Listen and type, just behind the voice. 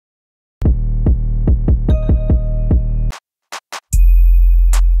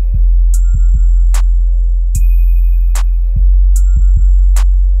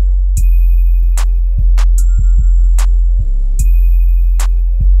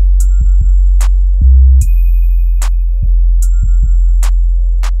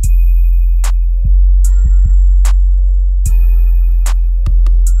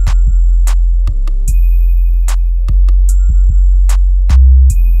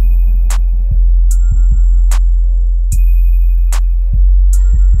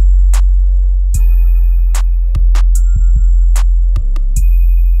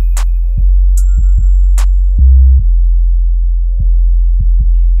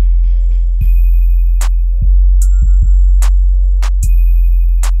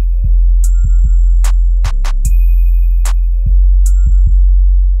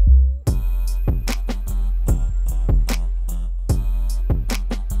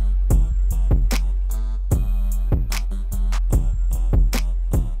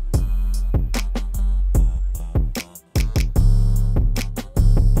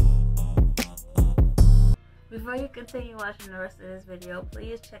continue watching the rest of this video,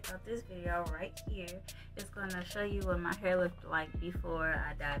 please check out this video right here. It's gonna show you what my hair looked like before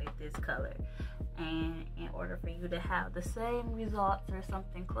I dyed it this color. And in order for you to have the same results or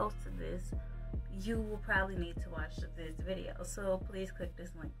something close to this, you will probably need to watch this video. So please click this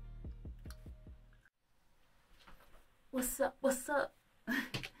link. What's up? What's up?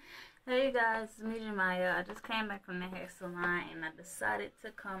 Hey you guys, it's me, Miya. I just came back from the hair salon and I decided to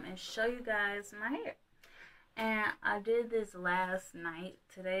come and show you guys my hair. And I did this last night.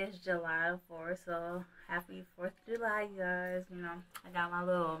 Today is July 4th, so happy 4th of July, you guys. You know, I got my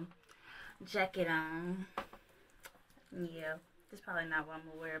little jacket on. Yeah, it's probably not what I'm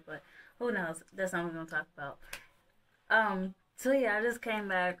gonna wear, but who knows? That's not what we're gonna talk about. So yeah, I just came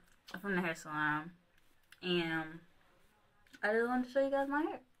back from the hair salon and I just wanted to show you guys my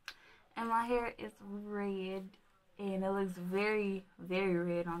hair. And my hair is red and it looks very, very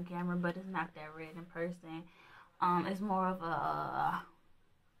red on camera, but it's not that red in person. It's more of a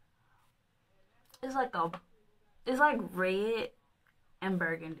it's like red and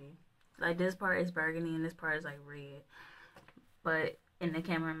burgundy. Like this part is burgundy and this part is like red, but in the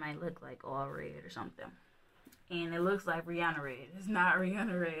camera it might look like all red or something. And it looks like Rihanna red. It's not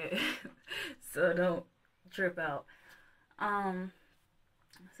Rihanna red. So don't trip out.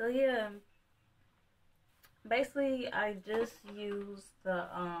 So yeah, basically I just used the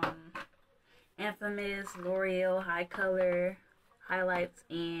infamous L'Oreal HiColor highlights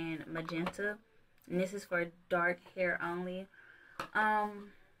in Magenta, and this is for dark hair only.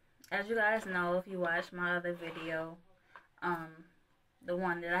 As you guys know, if you watch my other video, the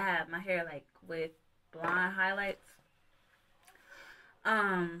one that I have my hair like with blonde highlights,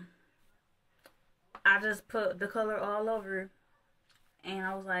 I just put the color all over. And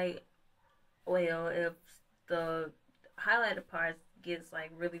I was like, well, if the highlighted part gets like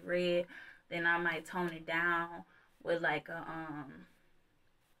really red, then I might tone it down with like a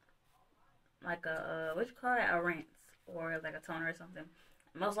what you call it, a rinse, or like a toner or something.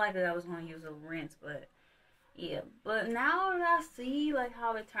 Most likely I was going to use a rinse, but yeah. But now that I see like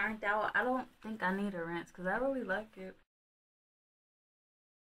how it turned out, I don't think I need a rinse because I really like it.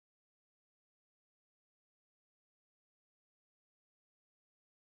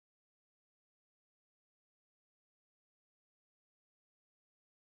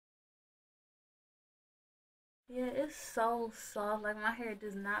 Yeah, it's so soft. Like my hair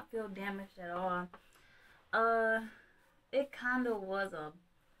does not feel damaged at all. It kind of was a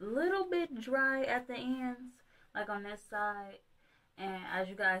little bit dry at the ends, like on this side. And as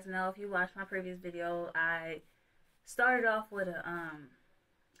you guys know, if you watched my previous video, I started off with a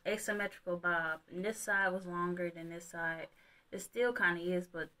asymmetrical bob. And this side was longer than this side. It still kind of is,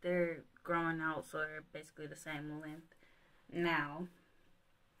 but they're growing out, so they're basically the same length now.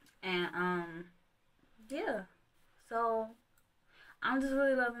 And yeah. So, I'm just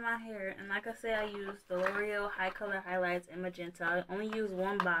really loving my hair. And like I said, I used the L'Oreal HiColor highlights in Magenta. I only used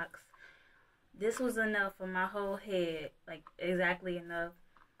one box. This was enough for my whole head. Like, exactly enough.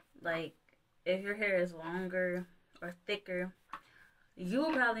 Like, if your hair is longer or thicker, you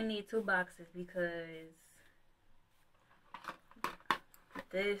will probably need 2 boxes because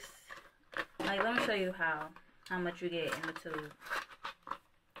this, like, let me show you how much you get in the tube.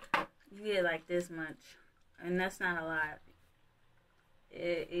 You get like this much. And that's not a lot.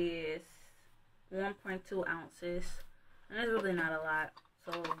 It is 1.2 ounces. And it's really not a lot.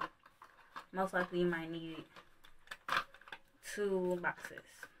 So, most likely you might need 2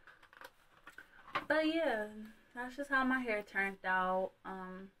 boxes. But yeah, that's just how my hair turned out.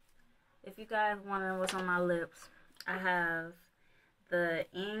 If you guys wondering what's on my lips, I have the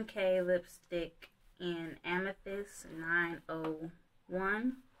NK lipstick in Amethyst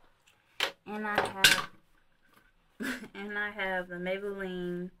 901. And I have the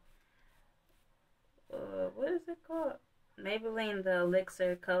Maybelline, what is it called? Maybelline the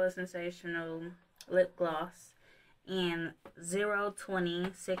Elixir Color Sensational Lip Gloss in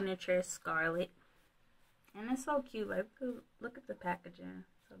 020 Signature Scarlet. And it's so cute. Like, look at the packaging.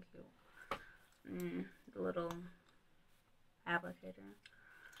 So cute. The little applicator.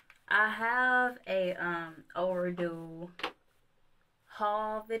 I have a overdue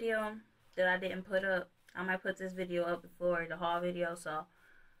haul video that I didn't put up. I might put this video up before the haul video, so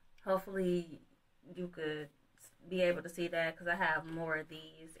hopefully you could be able to see that because I have more of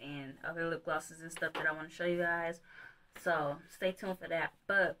these and other lip glosses and stuff that I want to show you guys. So stay tuned for that.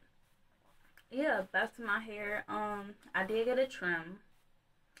 But yeah, back to my hair. I did get a trim.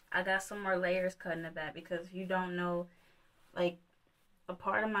 I got some more layers cut in the back because if you don't know, like, a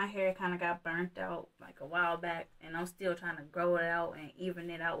part of my hair kind of got burnt out like a while back, and I'm still trying to grow it out and even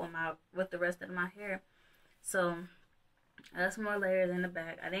it out with the rest of my hair. So that's more layers in the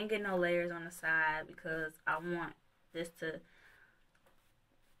back. I didn't get no layers on the side because I want this to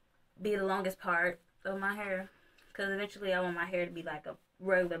be the longest part of my hair. Because eventually I want my hair to be like a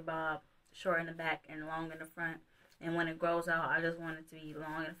regular bob, short in the back and long in the front. And when it grows out, I just want it to be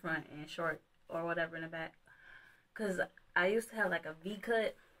long in the front and short or whatever in the back. Because I used to have like a V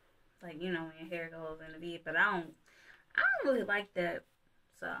cut. Like, you know, when your hair goes in a V. But I don't really like that.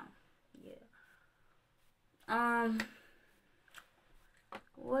 So, yeah.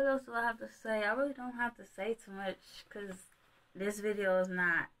 What else do I have to say? I really don't have to say too much. Because this video is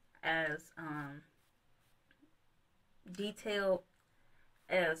not as detailed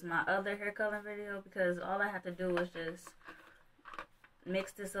as my other hair coloring video, because all I have to do is just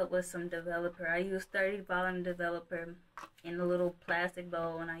mix this up with some developer. I use 30 volume developer in a little plastic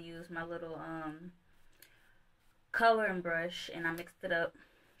bowl, and I use my little coloring brush, and I mixed it up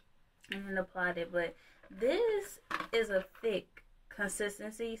and then applied it. But this is a thick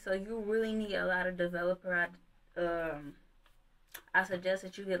consistency, so you really need a lot of developer. I suggest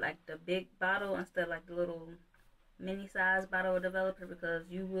that you get like the big bottle instead of like the little mini size bottle of developer, because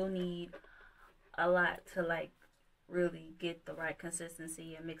you will need a lot to like really get the right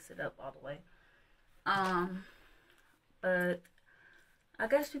consistency and mix it up all the way. But I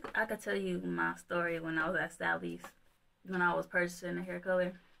guess I could tell you my story when I was at Sally's, when I was purchasing a hair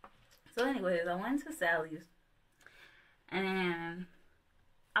color. So anyways, I went to Sally's and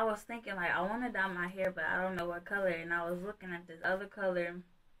I was thinking like, I want to dye my hair, but I don't know what color. And I was looking at this other color.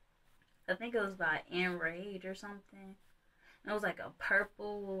 I think it was by Enrage or something. And it was like a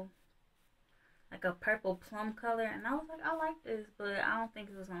purple plum color. And I was like, I like this, but I don't think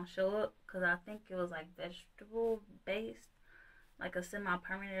it was going to show up, because I think it was like vegetable based, like a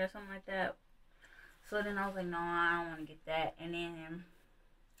semi-permanent or something like that. So then I was like, no, I don't want to get that. And then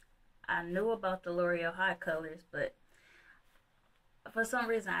I knew about the L'Oreal HiColors, but for some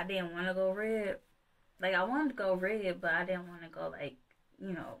reason I didn't want to go red. Like, I wanted to go red, but I didn't want to go like,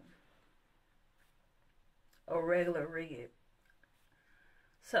 you know, a regular red.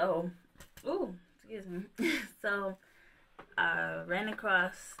 So, ooh, excuse me. So I ran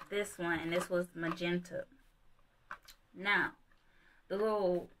across this one, and this was Magenta. Now, the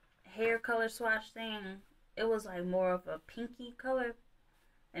little hair color swatch thing, it was like more of a pinky color,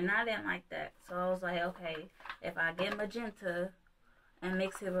 and I didn't like that. So I was like, okay, if I get Magenta and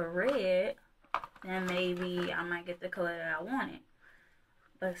mix it with red, then maybe I might get the color that I wanted.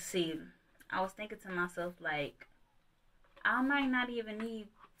 But see, I was thinking to myself, like, I might not even need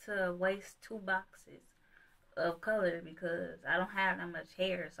to waste 2 boxes of color, because I don't have that much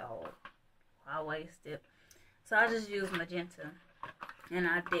hair, so I'll waste it. So I just used Magenta, and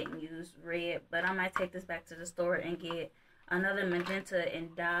I didn't use red. But I might take this back to the store and get another Magenta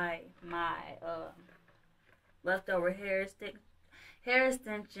and dye my leftover hair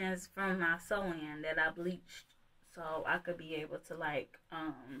extensions from my sew-in that I bleached, so I could be able to like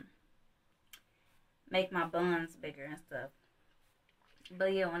make my buns bigger and stuff.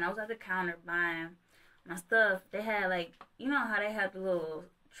 But yeah, when I was at the counter buying my stuff, they had like, you know how they have the little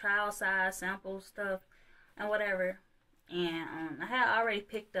trial size sample stuff and whatever. And I had already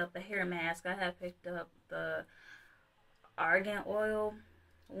picked up a hair mask. I had picked up the Argan oil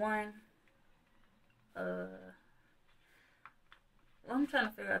one. I'm trying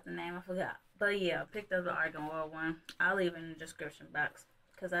to figure out the name. I forgot. But yeah, I picked up the Argan oil one. I'll leave it in the description box.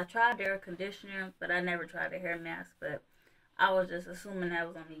 Because I tried their conditioner, but I never tried the hair mask. But I was just assuming that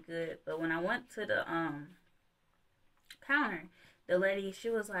was going to be good. But when I went to the counter, the lady, she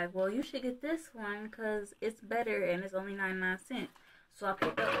was like, well, you should get this one because it's better and it's only 99 cents. So I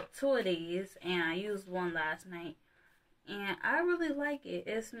picked up 2 of these, and I used one last night. And I really like it.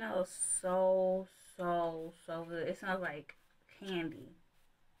 It smells so good. It smells like candy,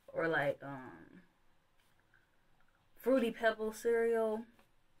 or like Fruity Pebble cereal,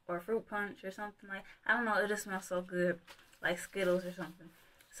 or fruit punch or something. Like, I don't know, it just smells so good, like Skittles or something.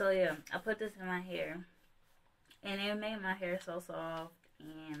 So yeah, I put this in my hair, and it made my hair so soft.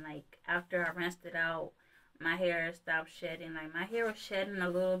 And like, after I rinsed it out, my hair stopped shedding. Like, my hair was shedding a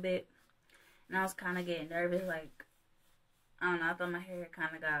little bit, and I was kind of getting nervous. Like, I don't know, I thought my hair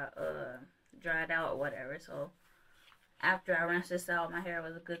kind of got dried out or whatever. So after I rinsed this out, my hair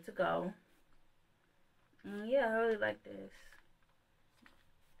was good to go. And yeah, I really like this.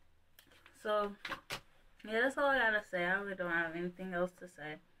 So yeah, that's all I gotta say. I really don't have anything else to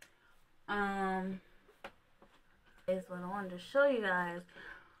say. Is what I wanted to show you guys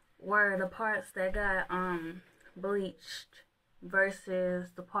were the parts that got bleached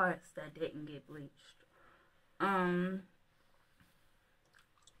versus the parts that didn't get bleached.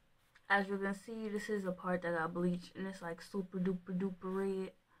 as you can see, this is a part that got bleached, and it's like super duper duper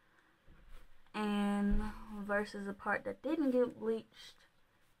red. And versus a part that didn't get bleached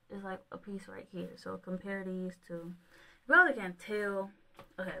is like a piece right here. So compare these two. You probably can't tell.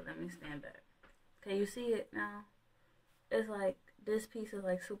 Okay, let me stand back. Can you see it now? It's like this piece is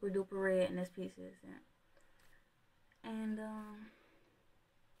like super duper red, and this piece isn't. And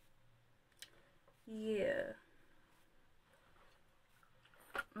yeah,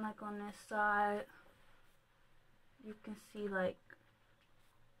 like on this side, you can see like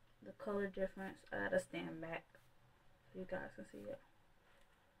the color difference. I gotta stand back so you guys can see it.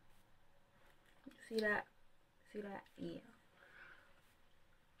 See that? See that? Yeah.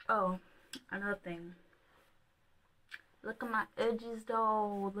 Oh, another thing. Look at my edges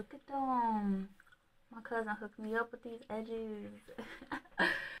though. Look at them. My cousin hooked me up with these edges.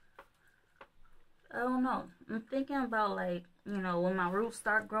 I don't know. I'm thinking about, like, you know, when my roots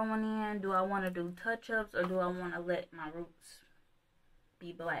start growing in, do I want to do touch-ups or do I want to let my roots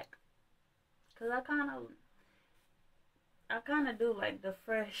be black? Because I kind of do like the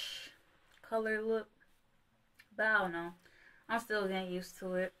fresh color look. But I don't know. I'm still getting used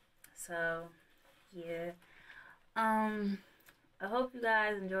to it. So, yeah. I hope you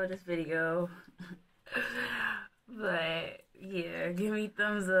guys enjoyed this video. But yeah, give me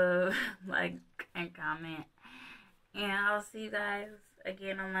thumbs up, like, and comment. And I'll see you guys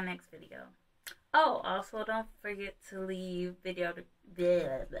again on my next video. Oh, also don't forget to leave video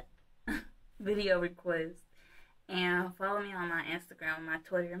requests. And follow me on my Instagram and my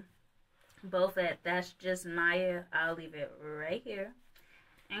Twitter. Both at That's Just Miya. I'll leave it right here.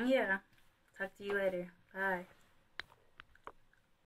 And yeah, talk to you later. Bye.